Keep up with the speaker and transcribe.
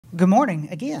Good morning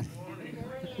again.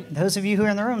 Those of you who are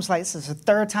in the room, it's like, this is the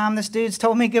third time this dude's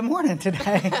told me good morning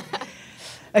today.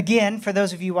 Again, for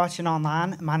those of you watching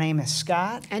online, my name is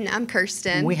Scott. And I'm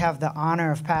Kirsten. We have the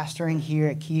honor of pastoring here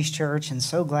at Keys Church, and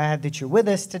so glad that you're with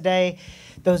us today.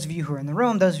 Those of you who are in the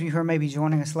room, those of you who are maybe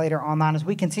joining us later online as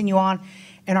we continue on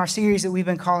in our series that we've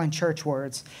been calling Church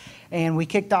Words. And we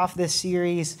kicked off this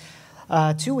series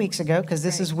 2 weeks ago, because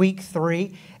this is week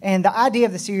 3. And the idea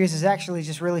of the series is actually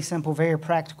just really simple, very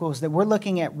practical, is that we're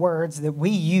looking at words that we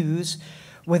use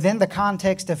within the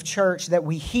context of church that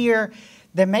we hear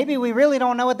that maybe we really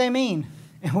don't know what they mean.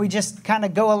 And we just kind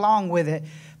of go along with it.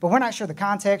 But we're not sure the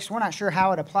context. We're not sure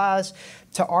how it applies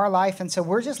to our life. And so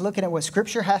we're just looking at what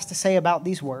Scripture has to say about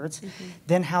these words,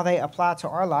 then how they apply to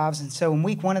our lives. And so in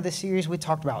week 1 of this series, we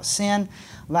talked about sin.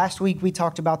 Last week, we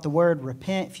talked about the word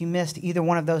repent. If you missed either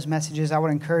one of those messages, I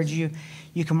would encourage you.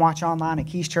 You can watch online at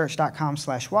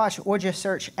keyschurch.com/watch or just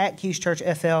search at Keys Church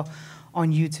FL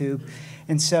on YouTube.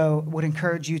 And so would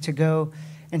encourage you to go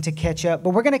and to catch up.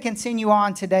 But we're going to continue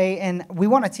on today, and we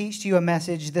want to teach to you a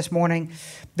message this morning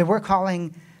that we're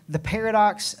calling the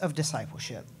paradox of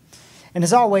discipleship. And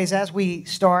as always, as we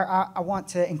start, I want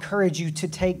to encourage you to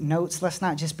take notes. Let's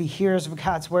not just be hearers of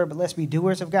God's word, but let's be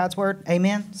doers of God's word.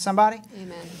 Amen, somebody?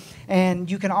 Amen.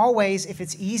 And you can always, if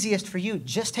it's easiest for you,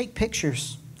 just take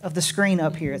pictures of the screen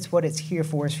up here. It's what it's here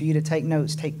for, is for you to take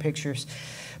notes, take pictures.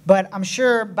 But I'm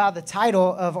sure by the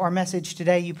title of our message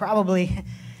today, you probably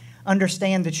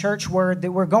understand the church word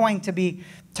that we're going to be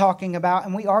talking about,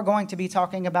 and we are going to be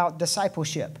talking about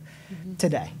discipleship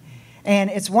today.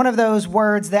 And it's one of those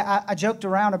words that I joked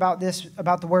around about this,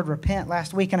 about the word repent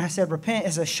last week, and I said repent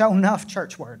is a show enough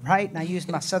church word, right? And I used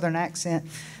my southern accent,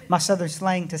 my southern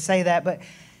slang to say that, but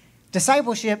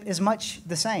discipleship is much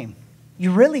the same.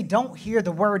 You really don't hear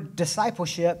the word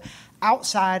discipleship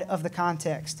outside of the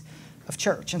context of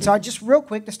church. And so I just real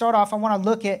quick to start off, I want to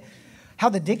look at how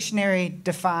the dictionary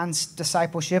defines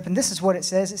discipleship. And this is what it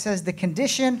says. It says the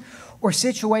condition or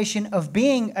situation of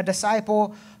being a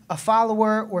disciple, a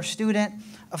follower or student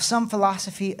of some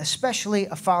philosophy, especially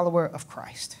a follower of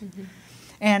Christ.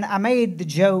 And I made the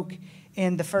joke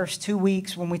in the first 2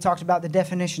 weeks when we talked about the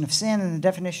definition of sin and the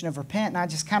definition of repent. And I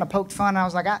just kind of poked fun. I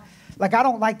was like, I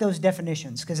don't like those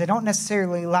definitions because they don't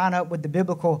necessarily line up with the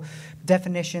biblical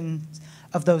definition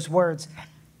of those words.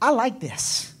 I like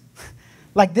this.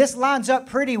 Like, this lines up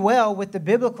pretty well with the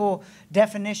biblical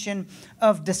definition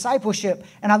of discipleship.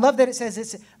 And I love that it says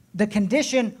it's the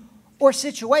condition or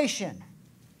situation.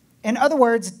 In other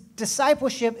words,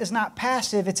 discipleship is not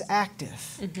passive, it's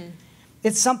active.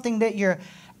 It's something that you're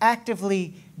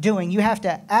actively doing. You have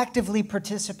to actively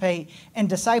participate in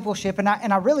discipleship. And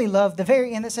I really love the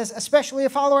very end that says, especially a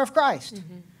follower of Christ.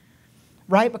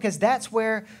 Right? Because that's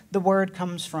where the word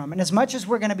comes from. And as much as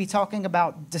we're going to be talking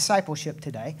about discipleship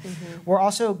today, we're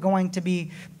also going to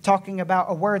be talking about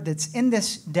a word that's in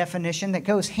this definition that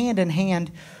goes hand in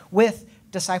hand with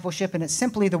discipleship, and it's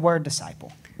simply the word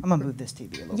disciple. I'm going to move this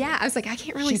TV a little bit. I was like, I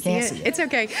can't really see it. It's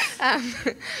okay.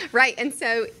 Right, and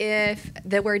so if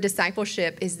the word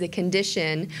discipleship is the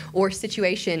condition or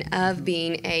situation of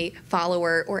being a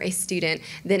follower or a student,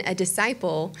 then a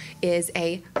disciple is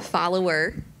a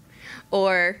follower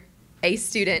or a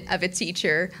student of a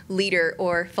teacher, leader,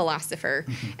 or philosopher.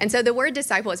 And so the word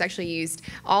disciple is actually used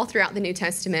all throughout the New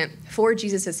Testament for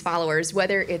Jesus' followers,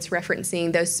 whether it's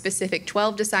referencing those specific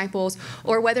 12 disciples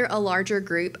or whether a larger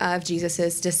group of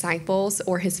Jesus' disciples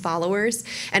or his followers.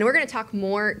 And we're going to talk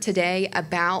more today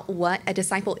about what a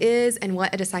disciple is and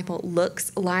what a disciple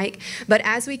looks like. But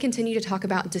as we continue to talk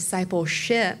about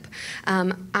discipleship,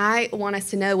 I want us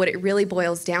to know what it really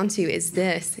boils down to is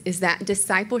this, is that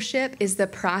discipleship is the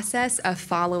process of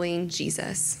following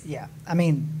Jesus. Yeah, I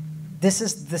mean, this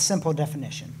is the simple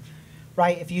definition,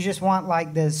 right? If you just want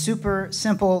like the super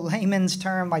simple layman's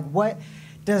term, like what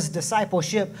does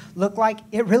discipleship look like?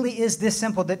 It really is this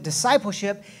simple, that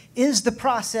discipleship is the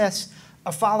process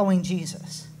of following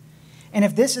Jesus. And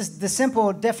if this is the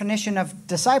simple definition of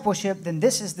discipleship, then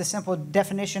this is the simple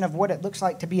definition of what it looks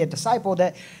like to be a disciple,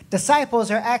 that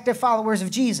disciples are active followers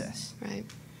of Jesus. Right.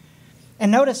 And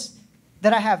notice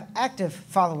that I have active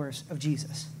followers of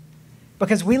Jesus.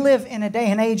 Because we live in a day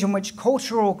and age in which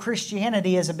cultural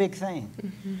Christianity is a big thing.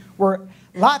 Where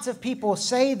lots of people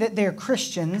say that they're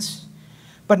Christians,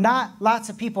 but not lots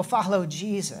of people follow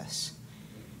Jesus.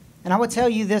 And I would tell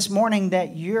you this morning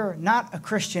that you're not a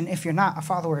Christian if you're not a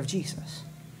follower of Jesus.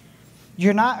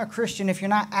 You're not a Christian if you're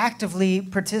not actively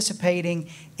participating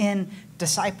in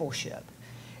discipleship.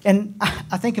 And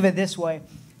I think of it this way.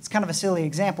 It's kind of a silly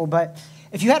example, but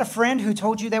if you had a friend who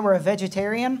told you they were a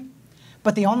vegetarian,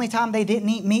 but the only time they didn't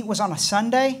eat meat was on a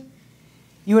Sunday,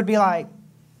 you would be like,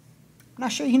 I'm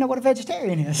not sure you know what a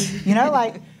vegetarian is. You know,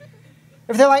 like,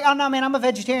 if they're like, oh, no, man, I'm a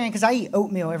vegetarian because I eat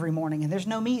oatmeal every morning and there's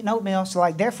no meat in oatmeal, so,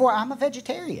 like, therefore, I'm a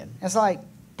vegetarian. It's like,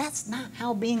 that's not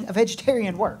how being a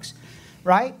vegetarian works,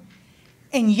 right?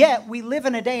 And yet, we live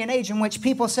in a day and age in which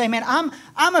people say, man,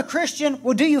 I'm a Christian.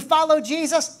 Well, do you follow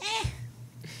Jesus?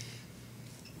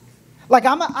 Like,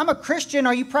 I'm a Christian.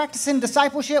 Are you practicing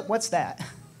discipleship? What's that?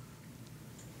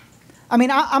 I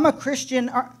mean, I'm a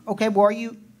Christian. Okay, well,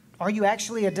 are you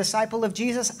actually a disciple of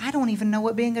Jesus? I don't even know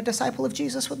what being a disciple of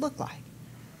Jesus would look like.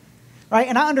 Right?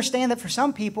 And I understand that for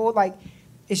some people, like,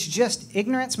 it's just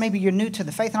ignorance. Maybe you're new to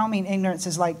the faith. And I don't mean ignorance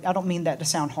is like, I don't mean that to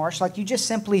sound harsh. Like, you just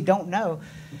simply don't know.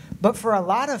 But for a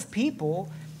lot of people,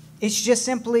 it's just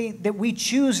simply that we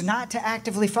choose not to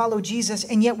actively follow Jesus,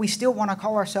 and yet we still want to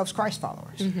call ourselves Christ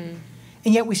followers. Mm-hmm.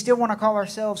 And yet we still want to call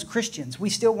ourselves Christians. We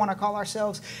still want to call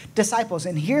ourselves disciples.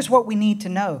 And here's what we need to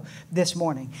know this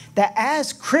morning. That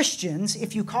as Christians,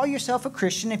 if you call yourself a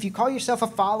Christian, if you call yourself a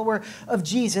follower of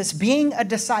Jesus, being a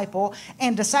disciple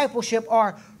and discipleship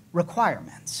are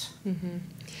requirements. Mm-hmm.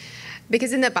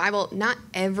 Because in the Bible, not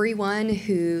everyone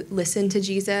who listened to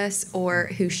Jesus or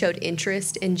who showed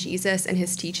interest in Jesus and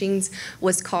his teachings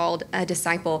was called a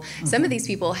disciple. Mm-hmm. Some of these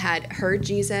people had heard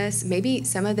Jesus. Maybe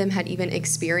some of them had even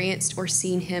experienced or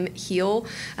seen him heal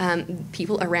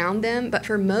people around them. But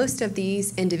for most of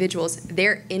these individuals,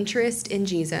 their interest in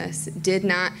Jesus did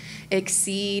not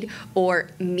exceed or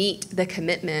meet the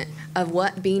commitment of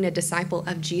what being a disciple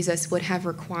of Jesus would have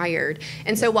required.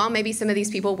 And so while maybe some of these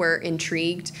people were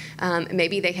intrigued,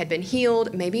 maybe they had been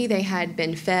healed, maybe they had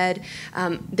been fed,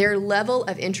 their level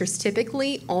of interest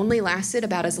typically only lasted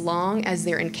about as long as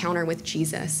their encounter with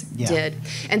Jesus did.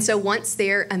 And so once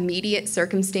their immediate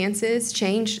circumstances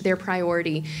changed, their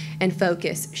priority and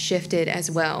focus shifted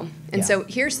as well. And so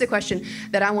here's the question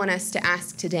that I want us to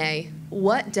ask today.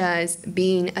 What does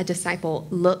being a disciple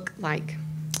look like?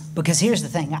 Because here's the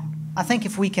thing. I think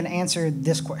if we can answer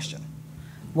this question,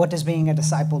 what does being a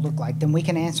disciple look like, then we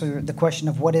can answer the question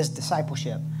of what is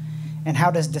discipleship and how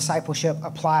does discipleship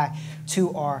apply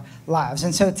to our lives.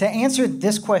 And so to answer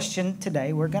this question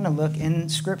today, we're going to look in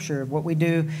Scripture, what we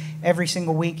do every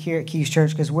single week here at Keys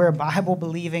Church, because we're a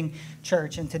Bible-believing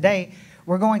church. And today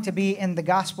we're going to be in the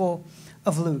Gospel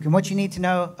of Luke. And what you need to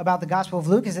know about the Gospel of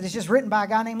Luke is that it's just written by a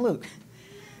guy named Luke,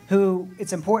 who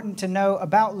it's important to know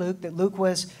about Luke, that Luke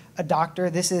was a doctor.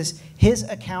 This is his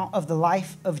account of the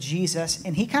life of Jesus,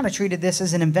 and he kind of treated this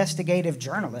as an investigative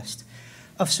journalist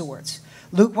of sorts.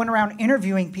 Luke went around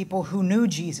interviewing people who knew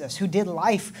Jesus, who did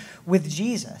life with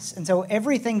Jesus. And so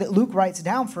everything that Luke writes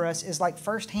down for us is like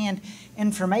firsthand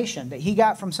information that he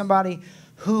got from somebody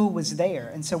who was there.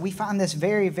 And so we find this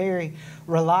very, very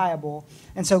reliable.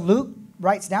 And so Luke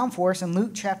writes down for us in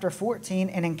Luke chapter 14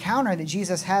 an encounter that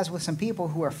Jesus has with some people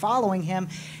who are following him,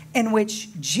 in which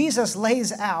Jesus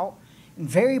lays out in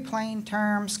very plain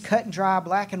terms, cut and dry,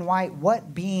 black and white,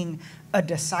 what being a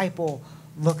disciple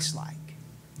looks like.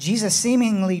 Jesus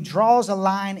seemingly draws a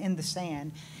line in the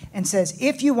sand and says,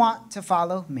 if you want to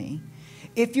follow me,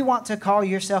 if you want to call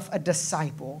yourself a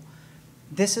disciple,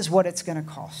 this is what it's going to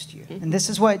cost you. And this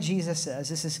is what Jesus says.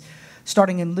 This is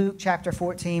starting in Luke chapter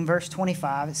 14, verse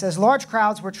 25. It says, large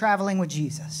crowds were traveling with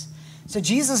Jesus. So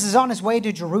Jesus is on his way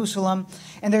to Jerusalem,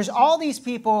 and there's all these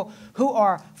people who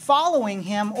are following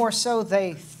him, or so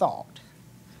they thought,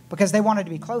 because they wanted to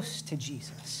be close to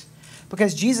Jesus.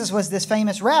 Because Jesus was this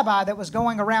famous rabbi that was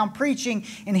going around preaching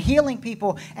and healing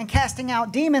people and casting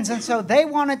out demons, and so they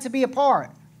wanted to be a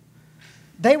part.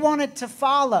 They wanted to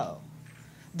follow.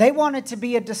 They wanted to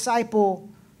be a disciple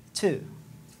too.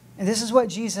 And this is what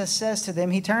Jesus says to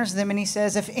them. He turns to them and he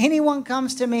says, if anyone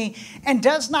comes to me and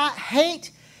does not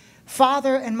hate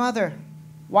father and mother,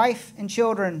 wife and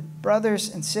children,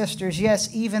 brothers and sisters, yes,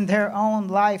 even their own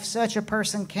life, such a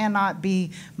person cannot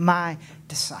be my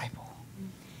disciple.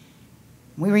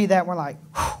 We read that and we're like,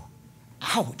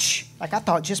 ouch. Like, I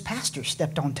thought just pastors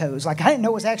stepped on toes. Like, I didn't know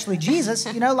it was actually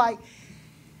Jesus. You know, like,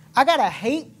 I got to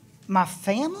hate my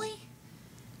family?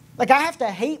 Like, I have to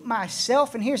hate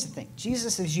myself. And here's the thing.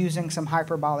 Jesus is using some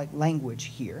hyperbolic language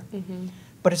here,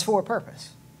 but it's for a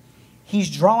purpose. He's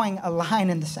drawing a line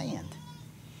in the sand.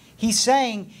 He's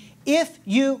saying, if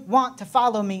you want to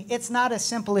follow me, it's not as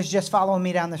simple as just following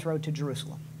me down this road to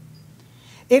Jerusalem.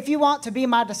 If you want to be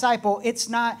my disciple, it's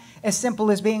not as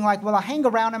simple as being like, well, I hang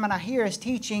around him and I hear his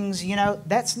teachings. You know,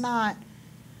 that's not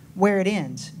where it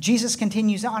ends. Jesus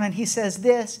continues on and he says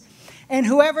this, and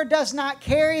whoever does not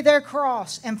carry their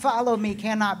cross and follow me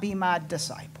cannot be my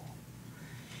disciple.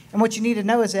 And what you need to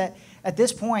know is that at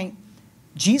this point,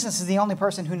 Jesus is the only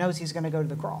person who knows he's going to go to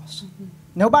the cross.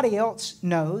 Nobody else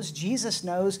knows. Jesus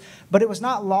knows. But it was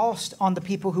not lost on the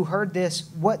people who heard this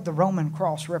what the Roman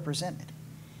cross represented.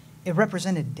 It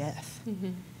represented death.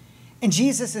 And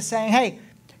Jesus is saying, hey,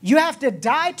 you have to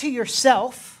die to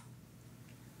yourself,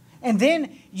 and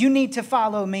then you need to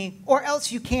follow me, or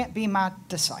else you can't be my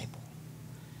disciple.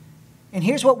 And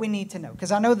here's what we need to know,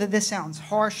 because I know that this sounds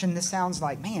harsh and this sounds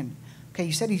like, man, okay,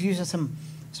 you said he's using some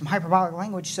hyperbolic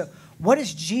language. So what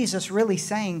is Jesus really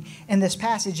saying in this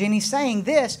passage? And he's saying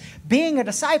this: being a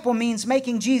disciple means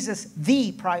making Jesus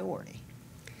the priority.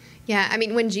 Yeah, I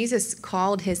mean, when Jesus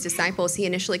called his disciples, he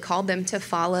initially called them to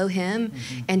follow him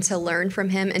and to learn from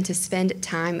him and to spend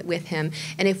time with him.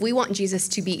 And if we want Jesus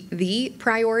to be the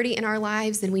priority in our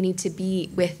lives, then we need to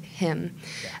be with him.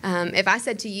 If I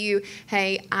said to you,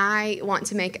 hey, I want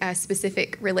to make a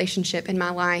specific relationship in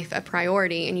my life a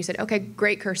priority, and you said, okay,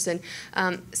 great, Kirsten.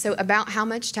 So about how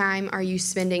much time are you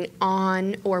spending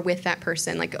on or with that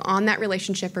person, like on that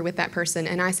relationship or with that person?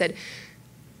 And I said,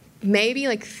 maybe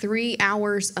like 3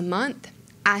 hours a month.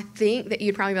 I think that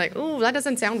you'd probably be like, oh, that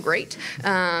doesn't sound great.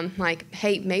 Like,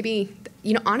 hey, maybe,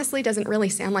 honestly, doesn't really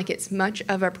sound like it's much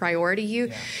of a priority to you.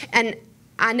 Yeah. And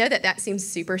I know that seems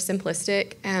super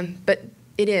simplistic, but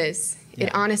it is. Yeah.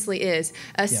 It honestly is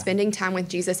us spending time with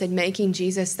Jesus and making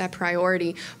Jesus that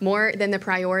priority more than the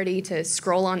priority to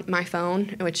scroll on my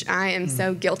phone, which I am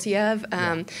so guilty of.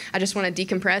 I just want to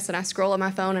decompress and I scroll on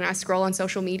my phone and I scroll on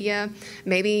social media.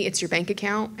 Maybe it's your bank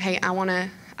account. Hey,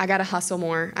 I got to hustle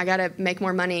more. I got to make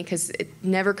more money because it's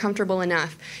never comfortable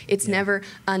enough. It's never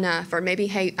enough. Or maybe,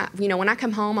 hey, when I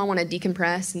come home, I want to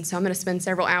decompress, and so I'm going to spend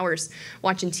several hours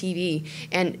watching TV.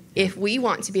 And if we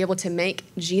want to be able to make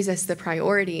Jesus the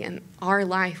priority in our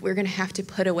life, we're going to have to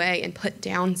put away and put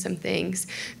down some things,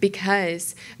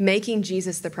 because making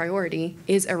Jesus the priority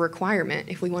is a requirement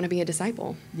if we want to be a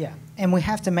disciple. Yeah, and we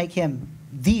have to make him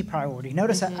the priority.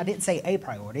 Notice I didn't say a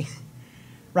priority.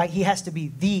 Right? He has to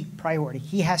be the priority.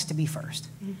 He has to be first.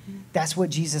 That's what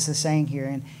Jesus is saying here.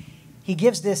 And he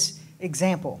gives this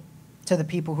example to the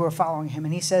people who are following him.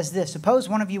 And he says this: suppose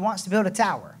one of you wants to build a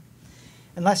tower.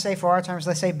 And let's say, for our terms,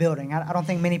 let's say building. I don't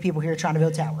think many people here are trying to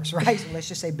build towers, right? So let's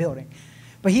just say building.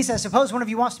 But he says, suppose one of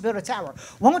you wants to build a tower.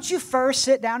 Won't you first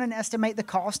sit down and estimate the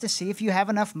cost to see if you have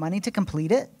enough money to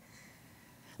complete it?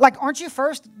 Like, aren't you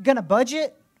first going to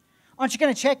budget? Aren't you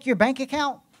going to check your bank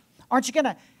account? Aren't you going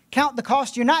to count the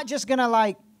cost? You're not just going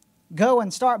to go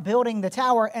and start building the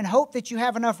tower and hope that you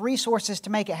have enough resources to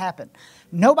make it happen.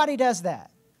 Nobody does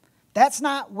that. That's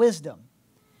not wisdom.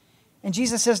 And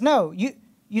Jesus says, no, you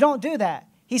don't do that.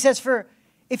 He says, for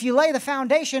if you lay the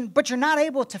foundation, but you're not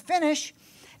able to finish,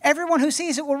 everyone who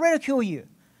sees it will ridicule you.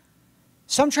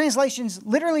 Some translations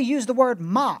literally use the word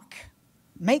mock,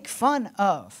 make fun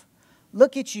of.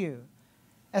 Look at you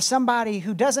as somebody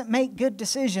who doesn't make good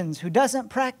decisions, who doesn't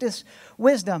practice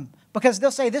wisdom, because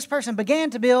they'll say this person began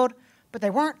to build, but they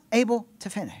weren't able to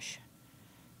finish.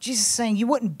 Jesus is saying you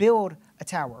wouldn't build a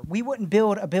tower. We wouldn't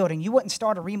build a building. You wouldn't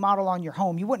start a remodel on your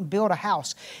home. You wouldn't build a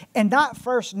house and not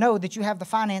first know that you have the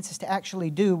finances to actually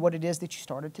do what it is that you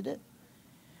started to do.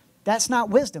 That's not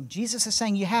wisdom. Jesus is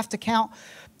saying you have to count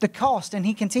the cost. And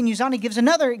he continues on. He gives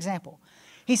another example.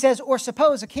 He says, or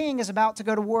suppose a king is about to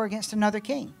go to war against another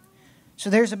king. So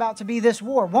there's about to be this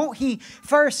war. Won't he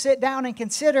first sit down and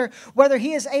consider whether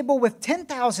he is able with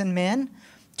 10,000 men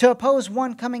to oppose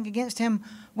one coming against him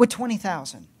with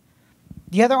 20,000?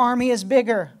 The other army is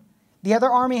bigger. The other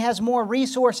army has more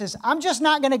resources. I'm just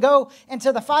not going to go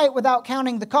into the fight without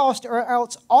counting the cost, or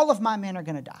else all of my men are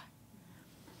going to die.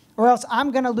 Or else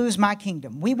I'm going to lose my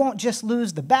kingdom. We won't just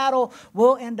lose the battle.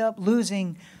 We'll end up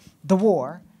losing the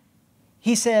war.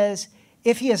 He says,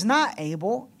 if he is not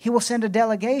able, he will send a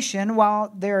delegation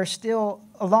while they're still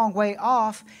a long way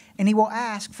off, and he will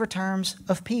ask for terms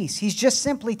of peace. He's just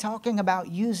simply talking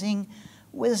about using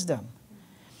wisdom.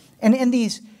 And in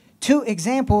these two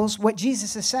examples, what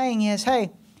Jesus is saying is,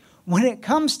 hey, when it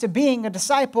comes to being a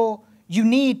disciple, you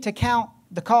need to count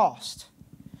the cost.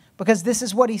 Because this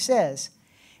is what he says.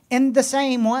 In the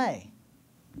same way,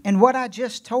 in what I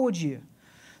just told you,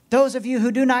 those of you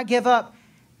who do not give up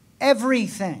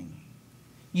everything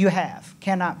you have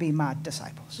cannot be my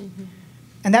disciples.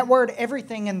 And that word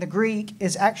everything in the Greek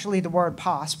is actually the word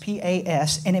pas,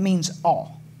 P-A-S, and it means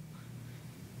all.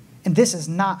 And this is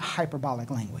not hyperbolic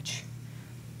language.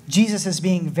 Jesus is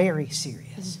being very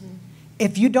serious.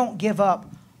 If you don't give up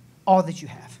all that you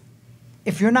have,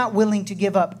 if you're not willing to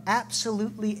give up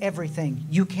absolutely everything,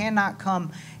 you cannot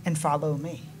come and follow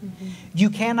me. You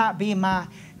cannot be my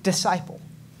disciple.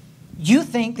 You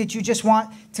think that you just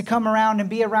want to come around and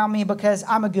be around me because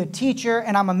I'm a good teacher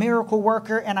and I'm a miracle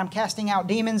worker and I'm casting out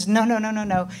demons. No, no, no, no,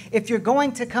 no. If you're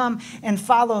going to come and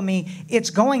follow me,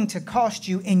 it's going to cost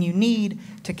you, and you need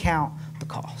to count the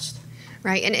cost.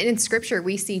 Right. And in Scripture,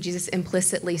 we see Jesus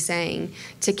implicitly saying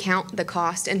to count the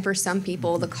cost. And for some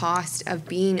people, the cost of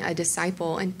being a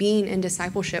disciple and being in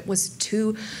discipleship was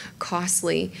too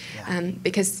costly,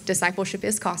 because discipleship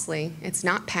is costly. It's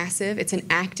not passive. It's an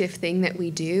active thing that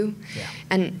we do. Yeah.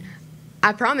 And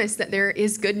I promise that there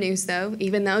is good news, though.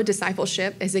 Even though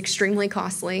discipleship is extremely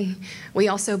costly, we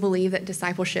also believe that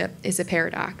discipleship is a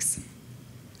paradox.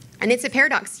 And it's a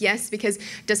paradox, yes, because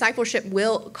discipleship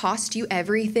will cost you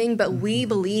everything, but we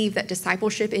believe that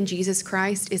discipleship in Jesus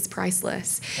Christ is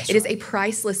priceless. It is a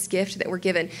priceless gift that we're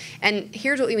given. And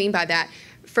here's what we mean by that.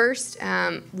 First,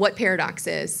 what paradox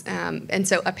is. And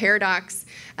so a paradox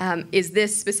is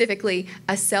this specifically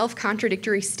a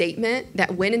self-contradictory statement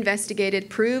that, when investigated,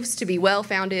 proves to be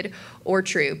well-founded or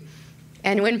true.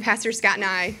 And when Pastor Scott and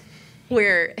I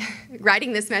were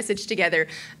writing this message together,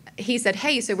 he said,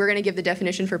 hey, so we're going to give the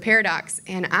definition for paradox.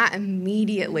 And I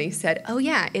immediately said, oh,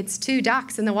 yeah, it's two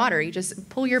docks in the water. You just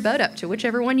pull your boat up to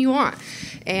whichever one you want.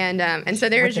 And so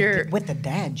there's with the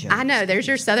dad joke. I know. There's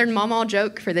your Southern Mamaw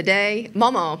joke for the day.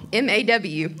 Mamaw,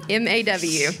 M-A-W,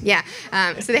 M-A-W. Yeah.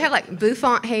 So they have like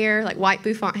bouffant hair, like white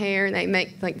bouffant hair. And they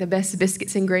make like the best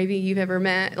biscuits and gravy you've ever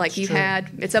met, like you've had.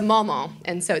 It's a mamaw.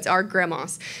 And so it's our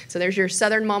grandma's. So there's your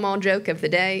Southern Mamaw joke of the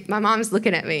day. My mom's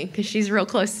looking at me because she's real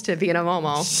close to being a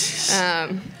mamaw.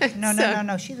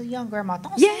 No. She's a young grandma.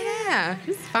 Don't say that.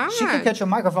 It's fine. She could cut your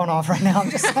microphone off right now. I'm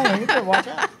just saying. You could watch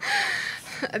out.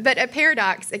 But a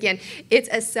paradox, again, it's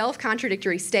a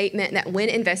self-contradictory statement that, when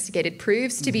investigated,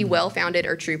 proves to be well-founded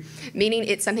or true, meaning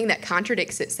it's something that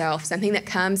contradicts itself, something that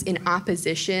comes in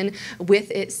opposition with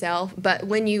itself. But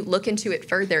when you look into it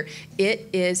further, it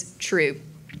is true.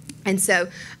 And so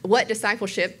what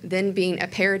discipleship, then being a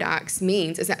paradox,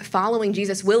 means is that following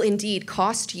Jesus will indeed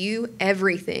cost you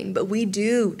everything. But we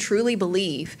do truly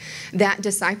believe that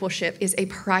discipleship is a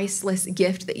priceless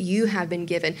gift that you have been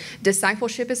given.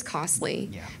 Discipleship is costly,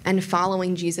 and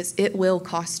following Jesus, it will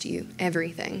cost you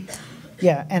everything.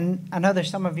 Yeah, and I know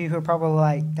there's some of you who are probably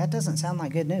like, that doesn't sound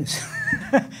like good news.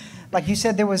 Like you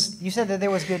said that there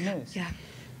was good news. Yeah.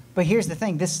 But here's the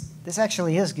thing, this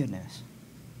actually is good news.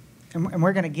 And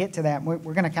we're going to get to that. We're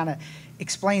going to kind of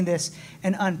explain this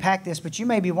and unpack this. But you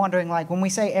may be wondering, like, when we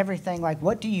say everything, like,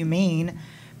 what do you mean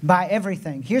by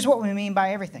everything? Here's what we mean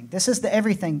by everything. This is the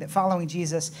everything that following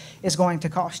Jesus is going to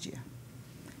cost you.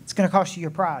 It's going to cost you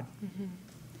your pride. Mm-hmm.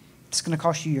 It's going to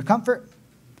cost you your comfort.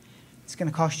 It's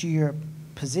going to cost you your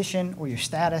position or your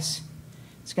status.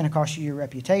 It's going to cost you your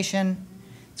reputation.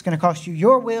 It's going to cost you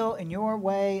your will and your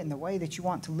way and the way that you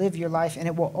want to live your life, and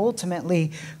it will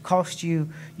ultimately cost you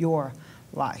your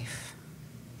life.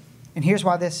 And here's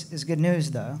why this is good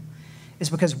news, though, is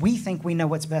because we think we know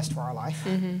what's best for our life.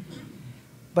 Mm-hmm.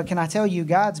 But can I tell you,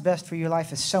 God's best for your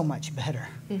life is so much better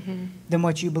than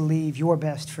what you believe your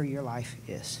best for your life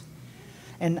is.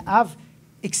 And I've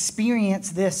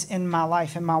experienced this in my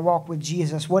life, in my walk with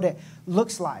Jesus, what it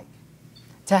looks like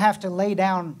to have to lay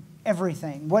down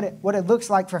everything, what it looks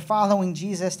like for following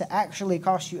Jesus to actually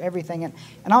cost you everything. And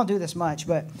I don't do this much,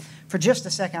 but for just a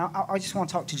second, I just want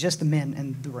to talk to just the men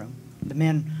in the room, the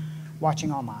men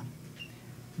watching online.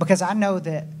 Because I know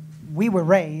that we were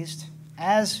raised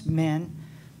as men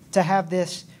to have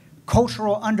this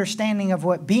cultural understanding of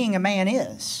what being a man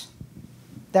is.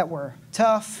 That we're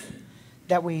tough,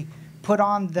 that we put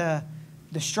on the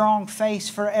strong face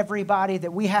for everybody,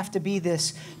 that we have to be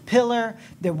this pillar,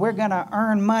 that we're going to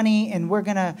earn money and we're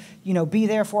going to, be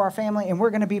there for our family and we're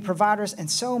going to be providers. And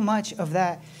so much of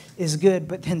that is good,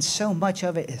 but then so much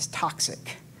of it is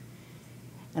toxic.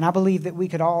 And I believe that we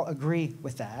could all agree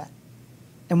with that.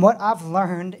 And what I've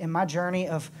learned in my journey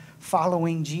of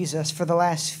following Jesus for the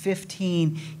last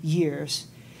 15 years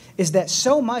is that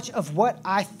so much of what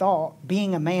I thought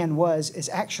being a man was is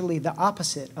actually the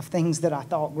opposite of things that I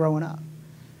thought growing up.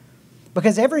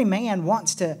 Because every man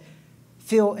wants to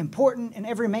feel important, and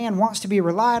every man wants to be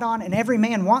relied on, and every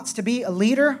man wants to be a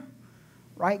leader.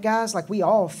 Right, guys? Like, we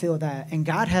all feel that. And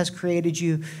God has created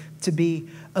you to be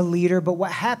a leader. But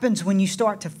what happens when you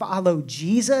start to follow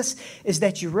Jesus is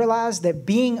that you realize that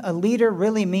being a leader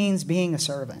really means being a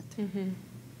servant. Mm-hmm.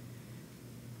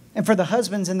 And for the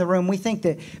husbands in the room, we think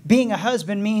that being a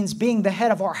husband means being the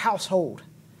head of our household.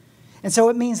 And so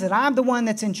it means that I'm the one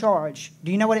that's in charge.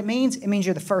 Do you know what it means? It means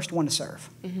you're the first one to serve.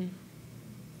 Mm-hmm.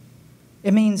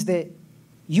 It means that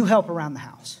you help around the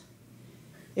house.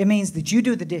 It means that you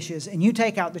do the dishes and you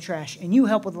take out the trash and you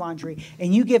help with laundry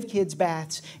and you give kids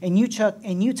baths and you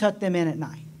tuck them in at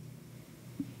night.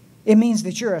 It means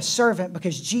that you're a servant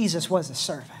because Jesus was a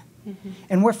servant.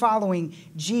 And we're following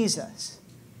Jesus.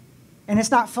 And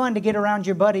it's not fun to get around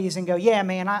your buddies and go, yeah,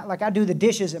 man, I do the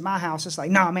dishes at my house. It's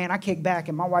like, no, man, I kick back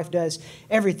and my wife does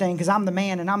everything because I'm the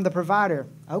man and I'm the provider.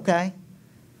 Okay.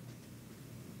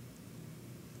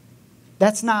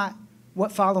 That's not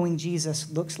what following Jesus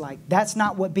looks like. That's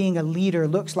not what being a leader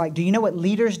looks like. Do you know what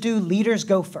leaders do? Leaders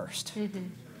go first.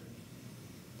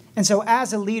 And so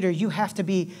as a leader, you have to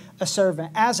be a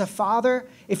servant. As a father,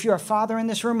 if you're a father in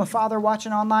this room, a father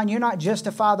watching online, you're not just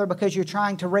a father because you're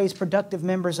trying to raise productive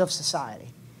members of society.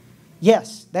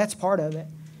 Yes, that's part of it.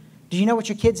 Do you know what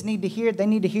your kids need to hear? They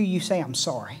need to hear you say, I'm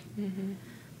sorry.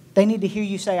 They need to hear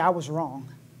you say, I was wrong.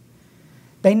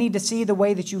 They need to see the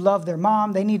way that you love their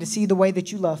mom. They need to see the way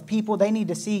that you love people. They need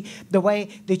to see the way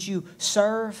that you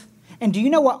serve. And do you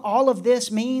know what all of this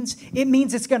means? It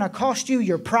means it's going to cost you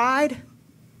your pride.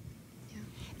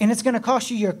 And it's going to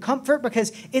cost you your comfort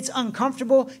because it's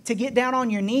uncomfortable to get down on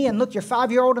your knee and look your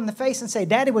 5-year-old in the face and say,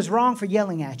 Daddy was wrong for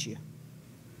yelling at you.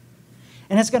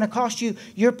 And it's going to cost you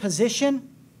your position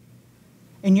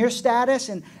and your status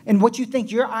and what you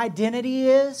think your identity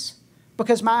is,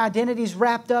 because my identity is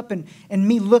wrapped up in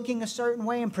me looking a certain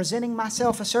way and presenting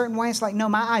myself a certain way. It's like, no,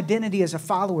 my identity is a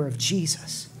follower of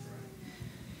Jesus.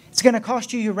 It's going to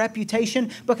cost you your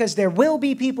reputation because there will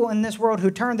be people in this world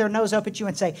who turn their nose up at you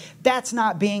and say, that's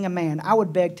not being a man. I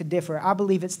would beg to differ. I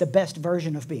believe it's the best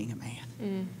version of being a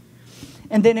man.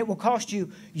 And then it will cost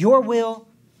you your will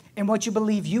and what you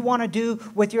believe you want to do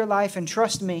with your life. And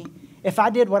trust me, if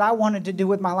I did what I wanted to do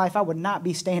with my life, I would not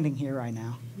be standing here right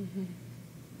now.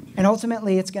 And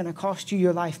ultimately, it's going to cost you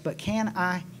your life. But can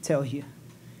I tell you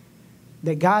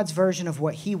that God's version of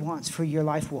what He wants for your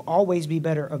life will always be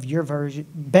better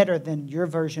than your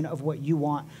version of what you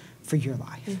want for your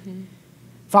life.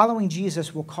 Following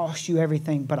Jesus will cost you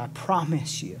everything, but I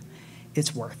promise you,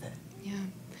 it's worth it. Yeah.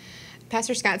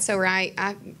 Pastor Scott's so right.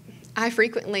 I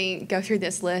frequently go through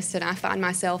this list and I find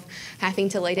myself having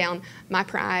to lay down my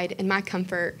pride and my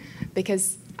comfort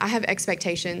because I have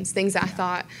expectations, things I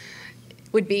thought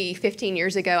would be 15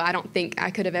 years ago. I don't think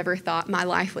I could have ever thought my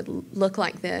life would look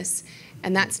like this.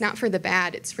 And that's not for the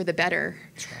bad, it's for the better.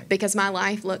 Right. Because my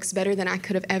life looks better than I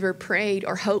could have ever prayed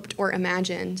or hoped or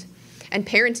imagined. And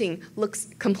parenting looks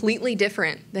completely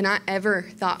different than I ever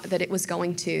thought that it was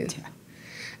going to. Yeah.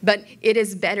 But it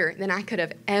is better than I could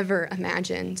have ever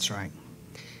imagined. That's right.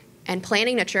 And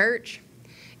planning a church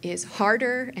is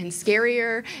harder and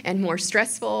scarier and more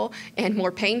stressful and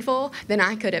more painful than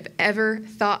I could have ever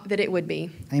thought that it would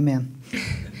be. Amen.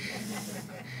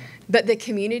 But the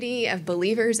community of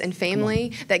believers and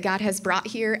family that God has brought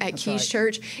here at Keys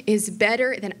Church is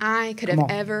better than I could have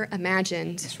ever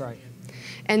imagined. That's right.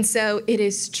 And so it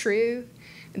is true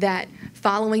that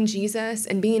following Jesus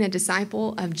and being a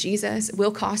disciple of Jesus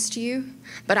will cost you,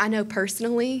 but I know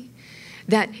personally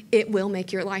that it will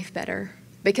make your life better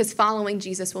because following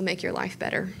Jesus will make your life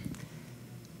better.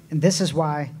 And this is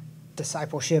why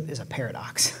discipleship is a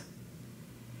paradox.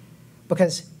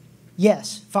 Because,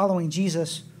 yes, following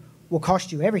Jesus will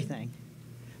cost you everything,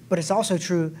 but it's also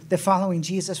true that following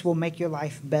Jesus will make your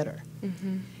life better.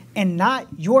 And not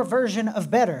your version of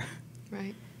better.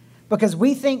 Right. Because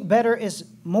we think better is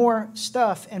more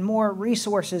stuff and more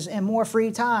resources and more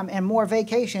free time and more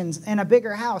vacations and a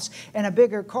bigger house and a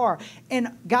bigger car.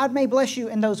 And God may bless you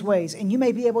in those ways and you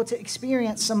may be able to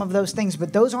experience some of those things,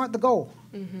 but those aren't the goal.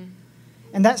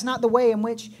 And that's not the way in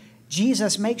which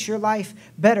Jesus makes your life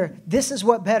better. This is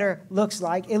what better looks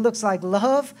like. It looks like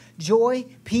love, joy,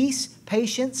 peace,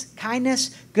 patience,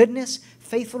 kindness, goodness,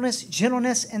 faithfulness,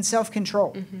 gentleness, and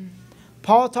self-control.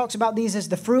 Paul talks about these as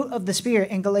the fruit of the Spirit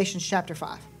in Galatians chapter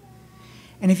 5.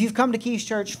 And if you've come to Keys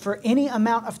Church for any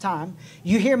amount of time,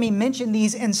 you hear me mention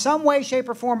these in some way, shape,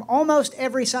 or form almost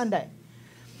every Sunday.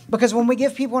 Because when we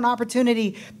give people an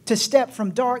opportunity to step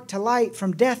from dark to light,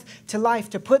 from death to life,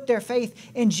 to put their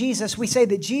faith in Jesus, we say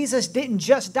that Jesus didn't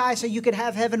just die so you could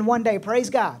have heaven one day.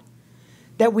 Praise God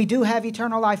that we do have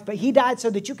eternal life, but He died so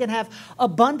that you can have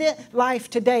abundant life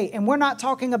today. And we're not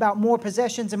talking about more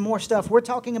possessions and more stuff. We're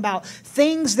talking about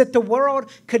things that the world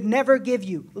could never give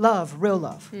you. Love, real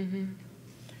love.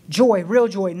 Joy, real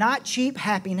joy, not cheap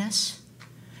happiness.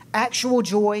 Actual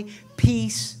joy,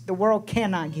 peace. The world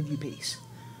cannot give you peace.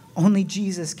 Only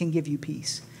Jesus can give you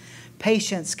peace.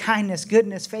 Patience, kindness,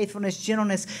 goodness, faithfulness,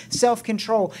 gentleness,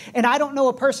 self-control. And I don't know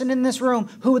a person in this room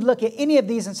who would look at any of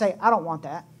these and say, I don't want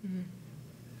that.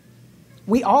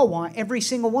 We all want every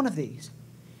single one of these.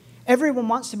 Everyone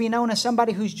wants to be known as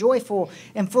somebody who's joyful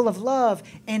and full of love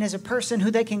and as a person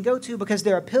who they can go to because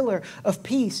they're a pillar of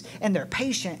peace and they're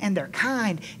patient and they're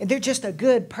kind and they're just a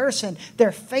good person.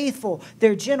 They're faithful.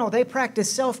 They're gentle. They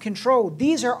practice self-control.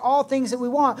 These are all things that we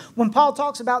want. When Paul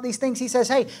talks about these things, he says,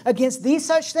 hey, against these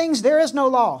such things, there is no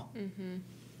law. Mm-hmm.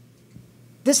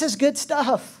 This is good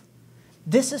stuff.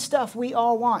 This is stuff we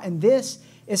all want. And this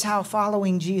is how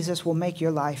following Jesus will make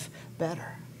your life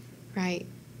better. Right.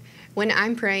 When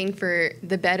I'm praying for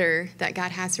the better that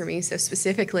God has for me, so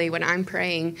specifically when I'm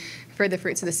praying for the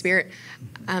fruits of the Spirit,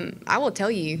 I will tell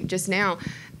you just now,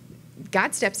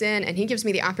 God steps in and he gives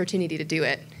me the opportunity to do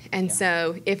it. And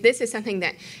so if this is something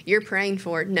that you're praying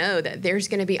for, know that there's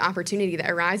going to be opportunity that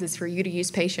arises for you to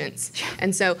use patience.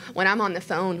 And so when I'm on the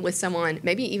phone with someone,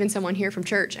 maybe even someone here from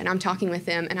church, and I'm talking with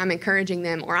them and I'm encouraging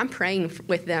them or I'm praying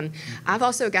with them, I've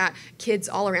also got kids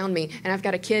all around me, and I've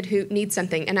got a kid who needs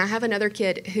something, and I have another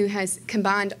kid who has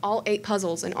combined all 8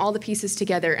 puzzles and all the pieces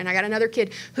together, and I got another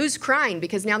kid who's crying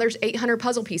because now there's 800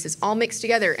 puzzle pieces all mixed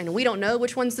together and we don't know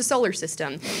which one's the solar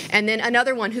system. And then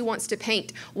another one who wants to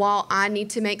paint while I need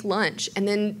to make lunch. And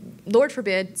then, Lord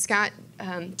forbid, Scott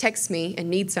texts me and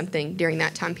needs something during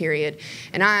that time period.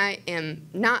 And I am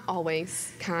not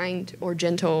always kind or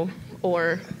gentle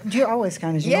or... You're always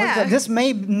kind as you know. This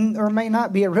may or may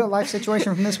not be a real life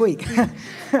situation from this week.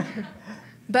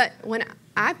 But when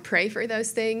I pray for those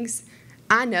things,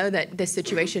 I know that this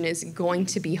situation is going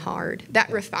to be hard. That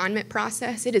refinement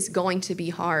process, it is going to be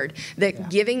hard. The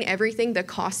giving everything, the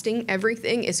costing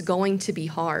everything is going to be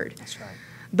hard. That's right.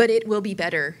 But it will be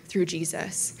better through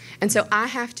Jesus. And so I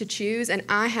have to choose, and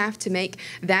I have to make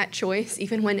that choice.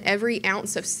 Even when every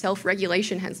ounce of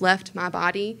self-regulation has left my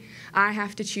body, I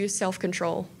have to choose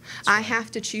self-control. I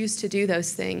have to choose to do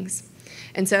those things.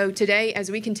 And so today, as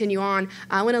we continue on,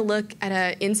 I want to look at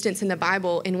an instance in the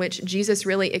Bible in which Jesus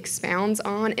really expounds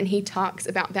on, and he talks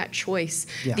about that choice,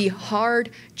 the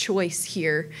hard choice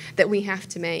here that we have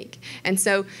to make. And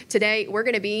so today, we're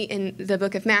going to be in the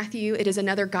book of Matthew. It is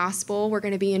another gospel. We're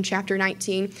going to be in chapter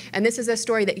 19. And this is a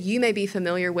story that you may be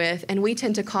familiar with, and we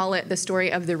tend to call it the story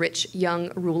of the rich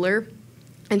young ruler.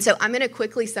 And so I'm going to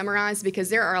quickly summarize because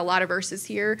there are a lot of verses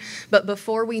here. But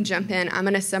before we jump in, I'm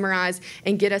going to summarize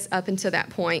and get us up until that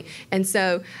point. And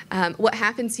so what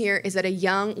happens here is that a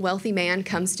young, wealthy man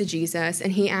comes to Jesus,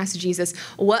 and he asks Jesus,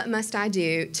 what must I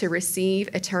do to receive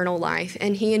eternal life?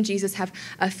 And he and Jesus have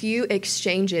a few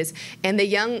exchanges. And the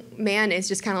young man is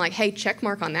just kind of like, hey, check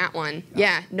mark on that one.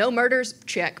 Yeah, no murders,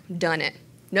 check, done it.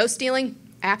 No stealing,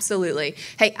 absolutely.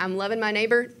 Hey, I'm loving my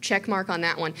neighbor, check mark on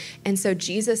that one. And so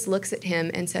Jesus looks at him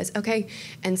and says, okay,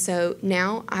 and so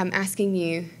now I'm asking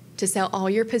you to sell all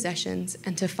your possessions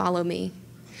and to follow me.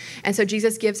 And so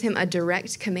Jesus gives him a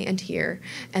direct command here,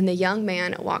 and the young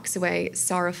man walks away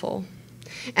sorrowful.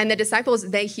 And the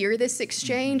disciples, they hear this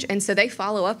exchange, and so they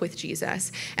follow up with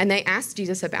Jesus, and they ask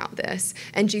Jesus about this.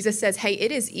 And Jesus says, hey,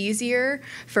 it is easier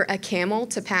for a camel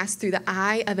to pass through the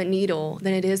eye of a needle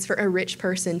than it is for a rich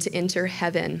person to enter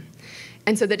heaven.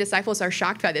 And so the disciples are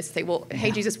shocked by this. They say, well,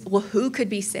 hey, Jesus, well, who could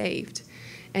be saved?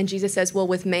 And Jesus says, well,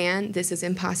 with man, this is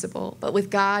impossible. But with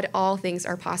God, all things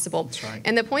are possible. That's right.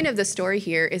 And the point of the story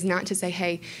here is not to say,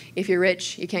 hey, if you're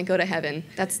rich, you can't go to heaven.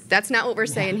 That's not what we're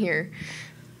saying here.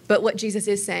 But what Jesus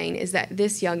is saying is that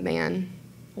this young man,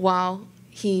 while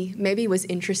he maybe was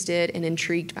interested and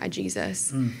intrigued by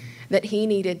Jesus, that he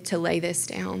needed to lay this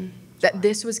down, that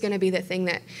this was going to be the thing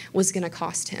that was going to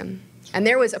cost him. And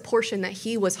there was a portion that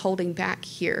he was holding back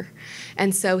here.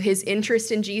 And so his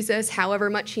interest in Jesus, however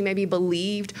much he maybe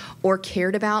believed or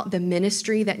cared about the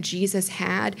ministry that Jesus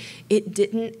had, it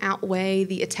didn't outweigh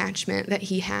the attachment that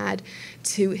he had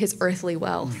to his earthly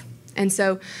wealth. And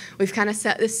so we've kind of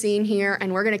set the scene here,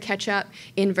 and we're going to catch up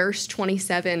in verse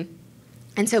 27.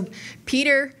 And so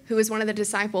Peter, who is one of the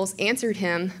disciples, answered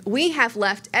him, we have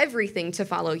left everything to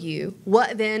follow you.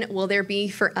 What then will there be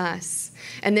for us?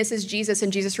 And this is Jesus,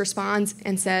 and Jesus responds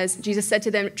and says, Jesus said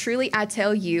to them, truly I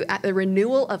tell you, at the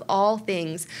renewal of all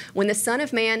things, when the Son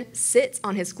of Man sits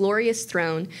on his glorious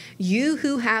throne, you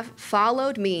who have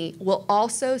followed me will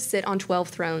also sit on 12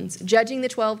 thrones, judging the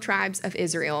 12 tribes of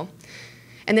Israel.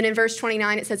 And then in verse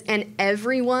 29, it says, and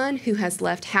everyone who has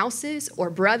left houses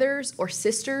or brothers or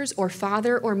sisters or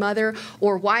father or mother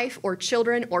or wife or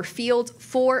children or fields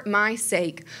for my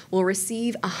sake will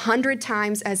receive 100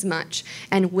 times as much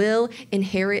and will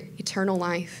inherit eternal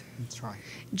life. That's right.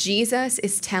 Jesus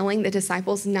is telling the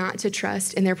disciples not to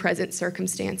trust in their present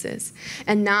circumstances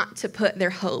and not to put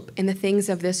their hope in the things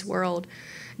of this world,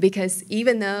 because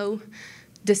even though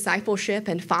discipleship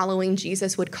and following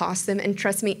Jesus would cost them, and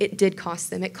trust me, it did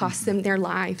cost them. It cost them their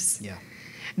lives. Yeah.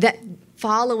 That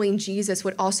following Jesus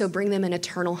would also bring them an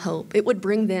eternal hope. It would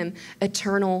bring them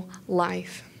eternal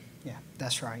life. Yeah,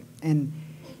 that's right. And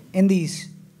in these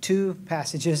two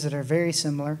passages that are very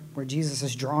similar, where Jesus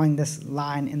is drawing this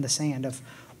line in the sand of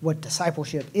what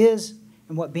discipleship is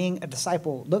and what being a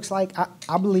disciple looks like,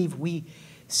 I believe we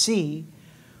see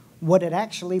what it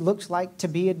actually looks like to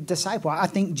be a disciple. I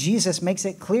think Jesus makes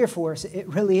it clear for us. It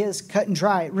really is cut and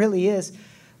dry. It really is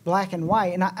black and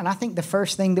white. And I think the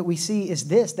first thing that we see is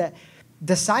this, that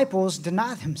disciples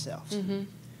deny themselves. Mm-hmm.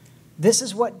 This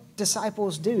is what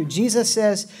disciples do. Jesus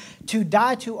says to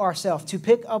die to ourselves, to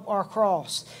pick up our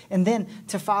cross, and then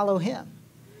to follow him.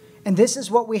 And this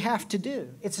is what we have to do.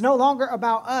 It's no longer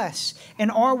about us and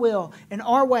our will and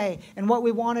our way and what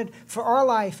we wanted for our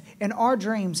life and our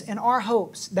dreams and our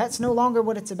hopes. That's no longer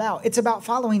what it's about. It's about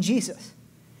following Jesus.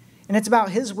 And it's about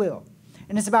his will.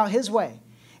 And it's about his way.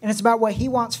 And it's about what he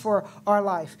wants for our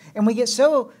life. And we get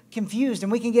so confused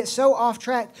and we can get so off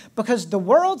track because the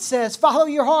world says, follow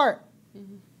your heart.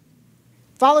 Mm-hmm.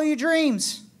 Follow your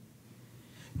dreams.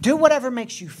 Do whatever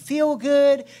makes you feel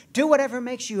good. Do whatever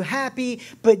makes you happy.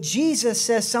 But Jesus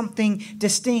says something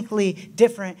distinctly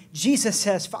different. Jesus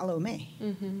says, follow me.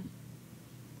 Mm-hmm.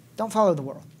 Don't follow the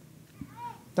world.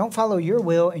 Don't follow your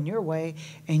will and your way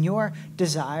and your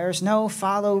desires. No,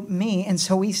 follow me. And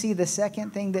so we see the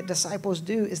second thing that disciples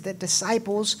do is that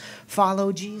disciples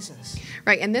follow Jesus.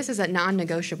 Right, and this is a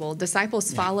non-negotiable.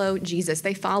 Disciples follow Jesus.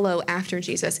 They follow after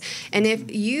Jesus. And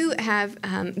if you have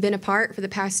been apart for the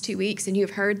past 2 weeks and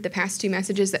you've heard the past two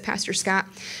messages that Pastor Scott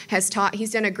has taught,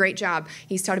 he's done a great job.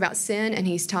 He's taught about sin and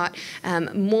he's taught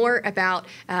more about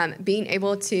being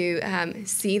able to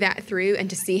see that through and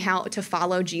to see how to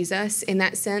follow Jesus in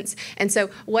that sense. And so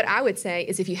what I would say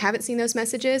is if you haven't seen those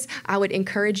messages, I would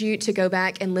encourage you to go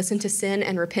back and listen to sin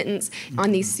and repentance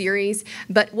on these series.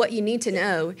 But what you need to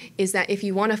know is that if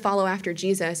you want to follow after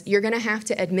Jesus, you're going to have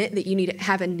to admit that you need to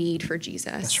have a need for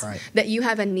Jesus. That's right. That you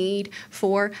have a need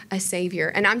for a Savior.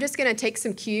 And I'm just going to take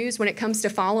some cues when it comes to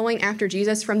following after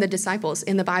Jesus from the disciples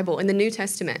in the Bible, in the New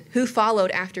Testament, who followed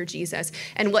after Jesus.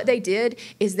 And what they did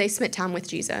is they spent time with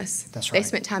Jesus. That's right. They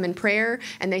spent time in prayer,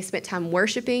 and they spent time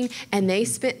worshiping, and they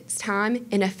spent time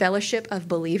in a fellowship of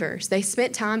believers. They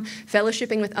spent time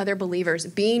fellowshipping with other believers,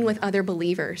 being with other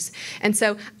believers. And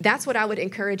so that's what I would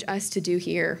encourage us to do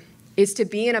here, is to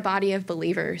be in a body of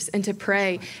believers and to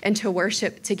pray and to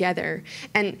worship together.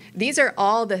 And these are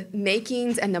all the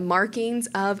makings and the markings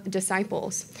of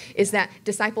disciples, is that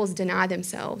disciples deny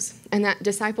themselves and that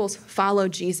disciples follow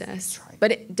Jesus. Right.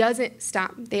 But it doesn't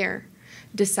stop there.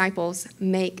 Disciples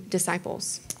make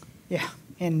disciples. Yeah,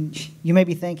 and you may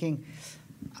be thinking,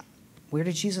 where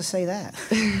did Jesus say that?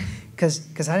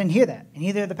 Because I didn't hear that in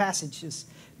either of the passages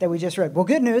that we just read. Well,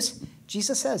 good news,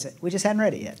 Jesus says it. We just hadn't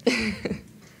read it yet.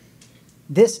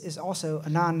 This is also a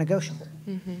non-negotiable.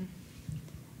 Mm-hmm.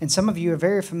 And some of you are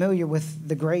very familiar with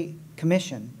the Great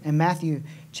Commission in Matthew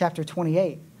chapter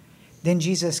 28. Then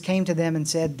Jesus came to them and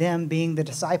said, them being the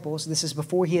disciples, this is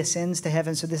before he ascends to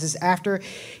heaven. So this is after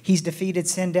he's defeated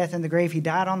sin, death, and the grave. He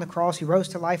died on the cross. He rose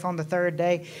to life on the third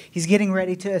day. He's getting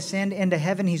ready to ascend into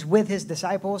heaven. He's with his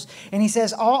disciples. And he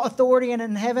says, all authority in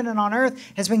heaven and on earth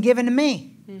has been given to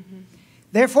me. Mm-hmm.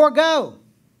 Therefore go.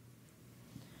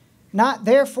 Not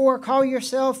therefore call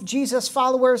yourself Jesus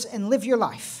followers and live your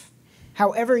life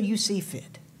however you see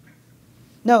fit.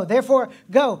 No, therefore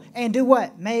go and do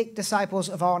what? Make disciples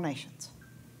of all nations,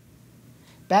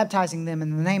 baptizing them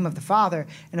in the name of the Father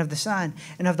and of the Son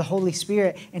and of the Holy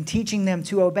Spirit, and teaching them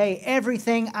to obey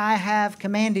everything I have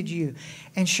commanded you.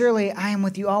 And surely I am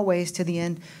with you always to the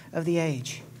end of the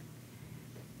age.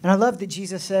 And I love that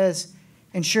Jesus says,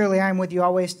 and surely I am with you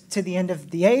always to the end of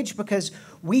the age, because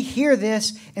we hear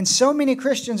this and so many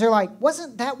Christians are like,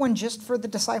 wasn't that one just for the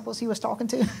disciples he was talking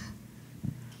to?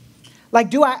 Like,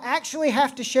 do I actually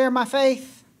have to share my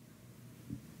faith?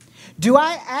 Do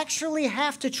I actually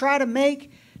have to try to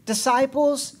make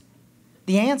disciples?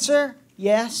 The answer,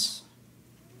 yes.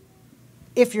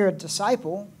 If you're a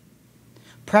disciple,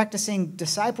 practicing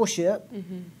discipleship,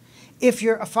 if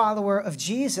you're a follower of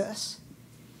Jesus.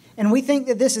 And we think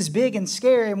that this is big and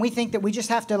scary, and we think that we just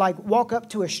have to like walk up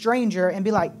to a stranger and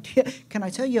be like, can I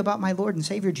tell you about my Lord and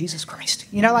Savior, Jesus Christ?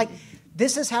 You know, like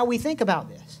this is how we think about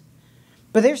this.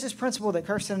 But there's this principle that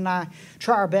Kirsten and I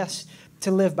try our best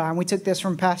to live by. And we took this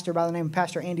from a pastor by the name of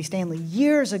Pastor Andy Stanley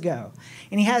years ago.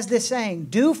 And he has this saying,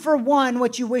 do for one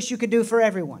what you wish you could do for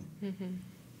everyone. Mm-hmm.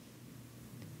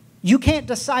 You can't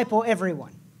disciple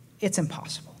everyone. It's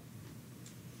impossible.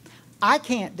 I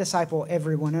can't disciple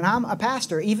everyone, and I'm a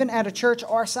pastor. Even at a church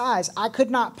our size, I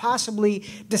could not possibly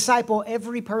disciple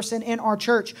every person in our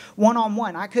church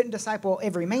one-on-one. I couldn't disciple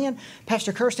every man.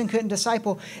 Pastor Kirsten couldn't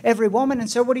disciple every woman. And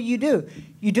so what do?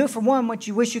 You do for one what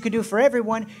you wish you could do for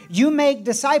everyone. You make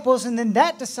disciples, and then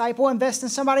that disciple invests in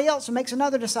somebody else who makes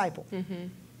another disciple. Mm-hmm.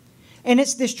 And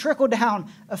it's this trickle-down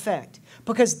effect,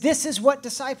 because this is what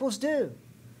disciples do.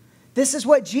 This is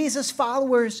what Jesus'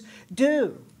 followers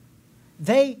do.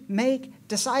 They make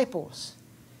disciples.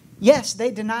 Yes,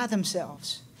 they deny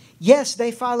themselves. Yes,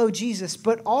 they follow Jesus,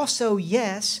 but also,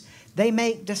 yes, they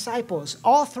make disciples.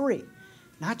 All three,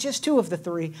 not just two of the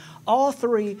three, all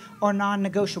three are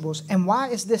non-negotiables. And why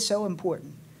is this so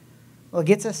important? Well, it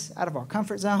gets us out of our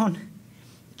comfort zone,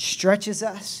 it stretches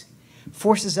us,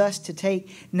 forces us to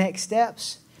take next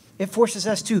steps. It forces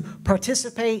us to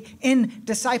participate in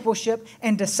discipleship,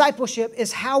 and discipleship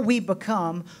is how we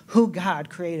become who God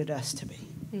created us to be.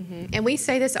 Mm-hmm. And we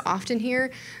say this often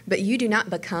here, but you do not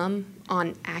become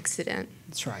on accident.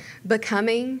 That's right.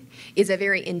 Becoming is a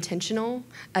very intentional,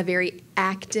 a very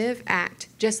active act,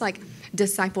 just like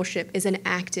discipleship is an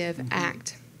active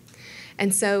act.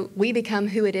 And so we become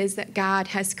who it is that God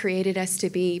has created us to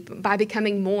be by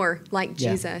becoming more like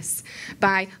Jesus,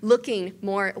 by looking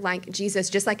more like Jesus.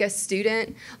 Just like a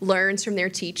student learns from their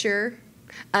teacher,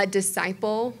 a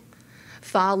disciple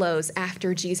follows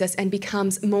after Jesus and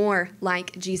becomes more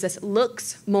like Jesus,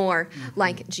 looks more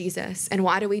like Jesus. And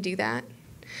why do we do that?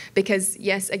 Because,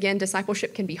 yes, again,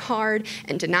 discipleship can be hard,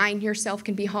 and denying yourself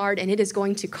can be hard, and it is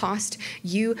going to cost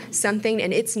you something,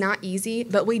 and it's not easy.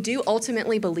 But we do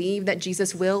ultimately believe that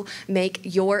Jesus will make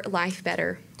your life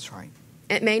better. That's right.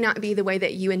 It may not be the way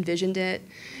that you envisioned it,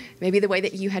 maybe the way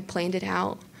that you had planned it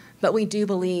out, but we do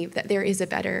believe that there is a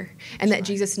better, and that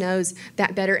Jesus knows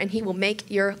that better, and he will make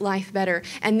your life better.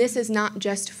 And this is not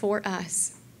just for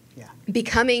us.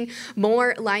 Becoming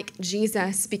more like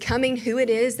Jesus, becoming who it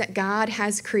is that God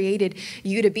has created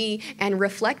you to be, and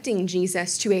reflecting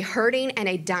Jesus to a hurting and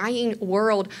a dying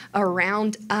world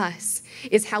around us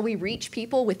is how we reach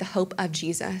people with the hope of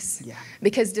Jesus. Yeah.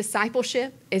 Because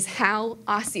discipleship is how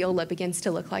Osceola begins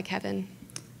to look like heaven.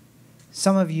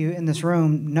 Some of you in this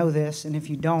room know this, and if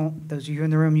you don't, those of you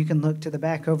in the room, you can look to the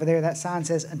back over there. That sign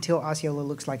says, "Until Osceola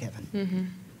looks like heaven." Mm-hmm.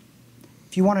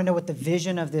 If you want to know what the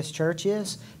vision of this church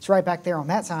is, it's right back there on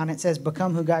that sign. It says,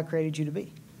 "Become who God created you to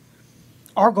be."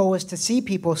 Our goal is to see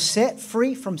people set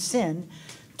free from sin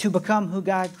to become who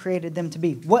God created them to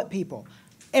be. What people?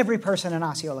 Every person in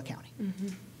Osceola County. Mm-hmm.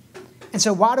 And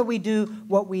so why do we do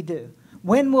what we do?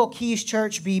 When will Keys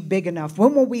Church be big enough?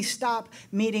 When will we stop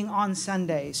meeting on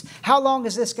Sundays? How long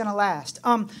is this going to last?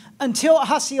 Until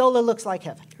Osceola looks like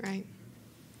heaven. Right.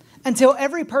 Until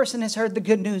every person has heard the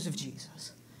good news of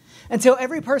Jesus. Until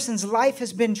every person's life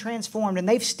has been transformed and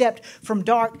they've stepped from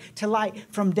dark to light,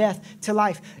 from death to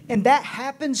life. And that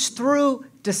happens through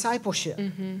discipleship.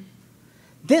 Mm-hmm.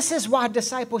 This is why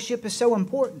discipleship is so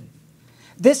important.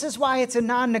 This is why it's a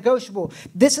non-negotiable.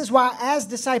 This is why, as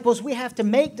disciples, we have to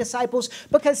make disciples,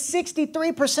 because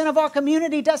 63% of our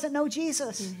community doesn't know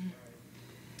Jesus. Mm-hmm.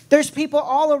 There's people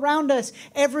all around us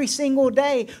every single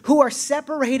day who are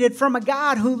separated from a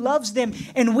God who loves them,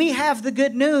 and we have the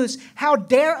good news. How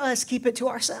dare us keep it to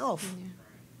ourselves? Mm-hmm.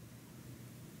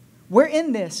 We're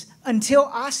in this until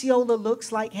Osceola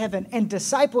looks like heaven, and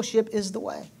discipleship is the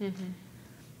way. Mm-hmm.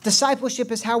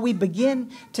 Discipleship is how we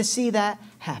begin to see that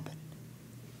happen.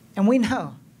 And we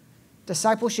know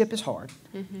discipleship is hard.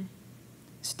 Mm-hmm.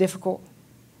 It's difficult.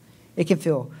 It can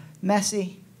feel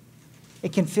messy.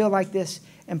 It can feel like this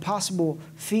impossible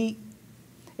feat.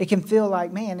 It can feel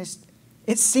like, man,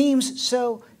 it seems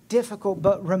so difficult.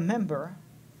 But remember,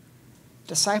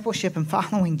 discipleship and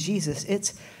following Jesus,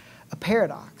 it's a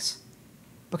paradox.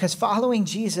 Because following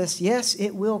Jesus, yes,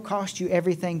 it will cost you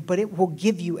everything, but it will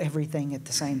give you everything at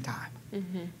the same time.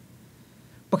 Mm-hmm.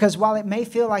 Because while it may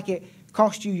feel like it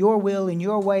cost you your will and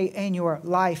your way and your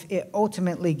life, it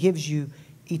ultimately gives you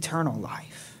eternal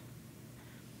life.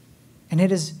 And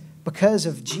it is because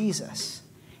of Jesus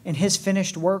and his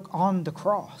finished work on the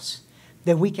cross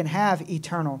that we can have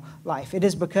eternal life. It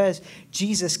is because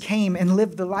Jesus came and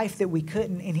lived the life that we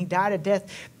couldn't, and he died a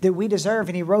death that we deserve,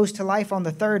 and he rose to life on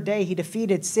the third day. He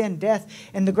defeated sin, death,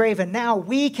 and the grave, and now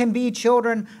we can be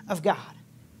children of God.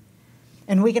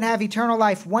 And we can have eternal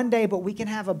life one day, but we can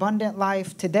have abundant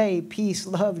life today. Peace,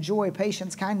 love, joy,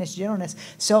 patience, kindness, gentleness,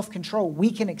 self-control.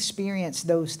 We can experience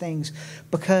those things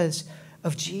because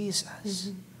of Jesus.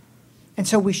 Mm-hmm. And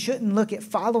so we shouldn't look at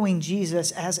following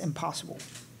Jesus as impossible.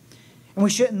 And we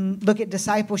shouldn't look at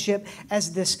discipleship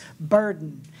as this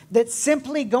burden that's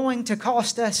simply going to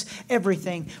cost us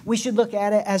everything. We should look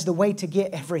at it as the way to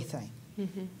get everything.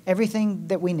 Everything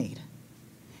that we need.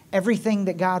 Everything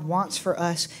that God wants for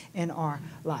us in our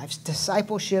lives.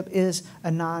 Discipleship is a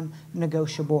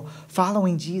non-negotiable.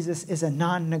 Following Jesus is a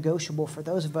non-negotiable for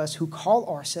those of us who call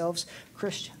ourselves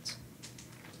Christians.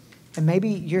 And maybe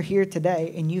you're here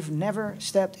today and you've never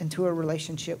stepped into a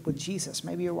relationship with Jesus.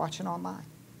 Maybe you're watching online.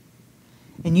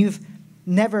 And you've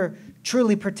never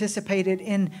truly participated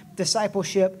in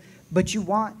discipleship, but you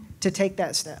want to take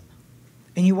that step.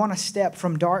 And you want to step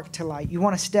from dark to light. You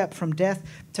want to step from death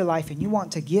to life. And you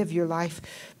want to give your life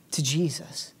to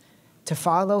Jesus, to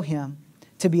follow him,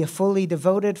 to be a fully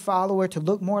devoted follower, to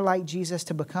look more like Jesus,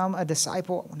 to become a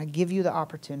disciple. I want to give you the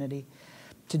opportunity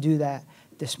to do that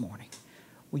this morning.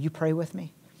 Will you pray with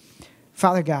me?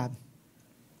 Father God,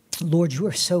 Lord, you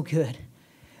are so good.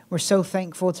 We're so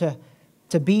thankful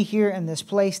to be here in this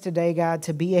place today, God,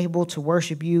 to be able to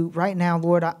worship you right now,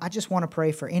 Lord. I just want to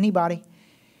pray for anybody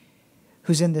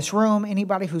who's in this room,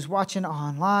 anybody who's watching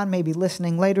online, maybe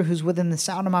listening later, who's within the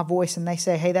sound of my voice, and they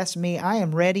say, hey, that's me. I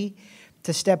am ready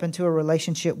to step into a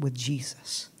relationship with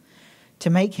Jesus, to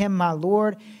make him my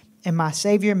Lord and my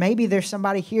Savior. Maybe there's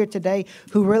somebody here today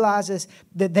who realizes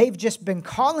that they've just been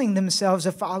calling themselves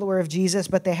a follower of Jesus,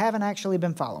 but they haven't actually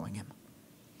been following him.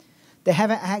 They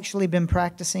haven't actually been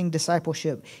practicing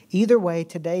discipleship. Either way,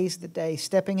 today's the day,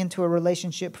 stepping into a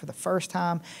relationship for the first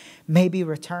time, maybe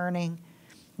returning.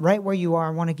 Right where you are,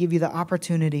 I want to give you the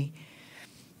opportunity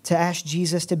to ask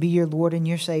Jesus to be your Lord and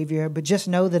your Savior. But just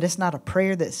know that it's not a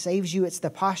prayer that saves you. It's the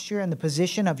posture and the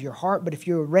position of your heart. But if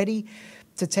you're ready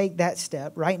to take that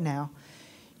step right now,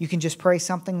 you can just pray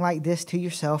something like this to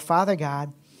yourself. Father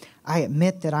God, I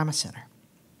admit that I'm a sinner,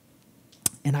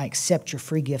 and I accept your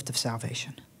free gift of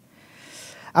salvation.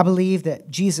 I believe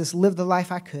that Jesus lived the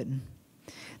life I couldn't,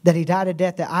 that he died a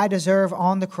death that I deserve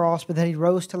on the cross, but that he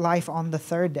rose to life on the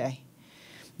third day,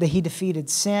 that he defeated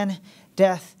sin,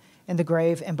 death, and the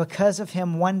grave, and because of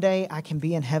him, one day I can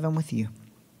be in heaven with you.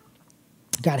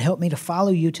 God, help me to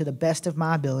follow you to the best of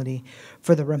my ability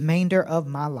for the remainder of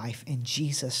my life, in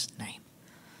Jesus' name.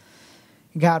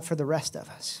 God, for the rest of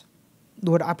us,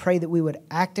 Lord, I pray that we would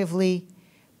actively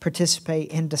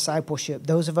participate in discipleship,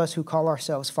 those of us who call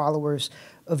ourselves followers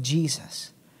of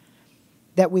Jesus,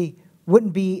 that we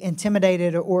wouldn't be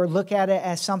intimidated or look at it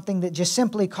as something that just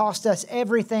simply costs us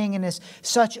everything and is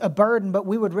such a burden, but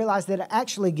we would realize that it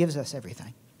actually gives us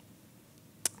everything.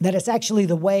 That it's actually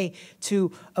the way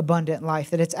to abundant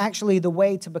life. That it's actually the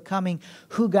way to becoming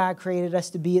who God created us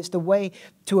to be. It's the way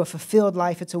to a fulfilled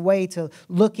life. It's a way to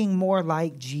looking more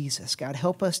like Jesus. God,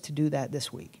 help us to do that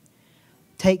this week.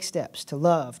 Take steps to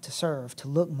love, to serve, to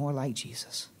look more like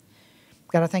Jesus.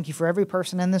 God, I thank you for every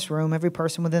person in this room, every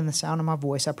person within the sound of my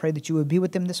voice. I pray that you would be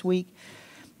with them this week,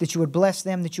 that you would bless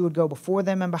them, that you would go before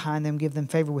them and behind them, give them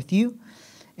favor with you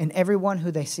and everyone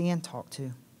who they see and talk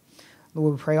to.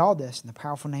 Lord, we pray all this in the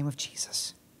powerful name of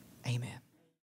Jesus. Amen.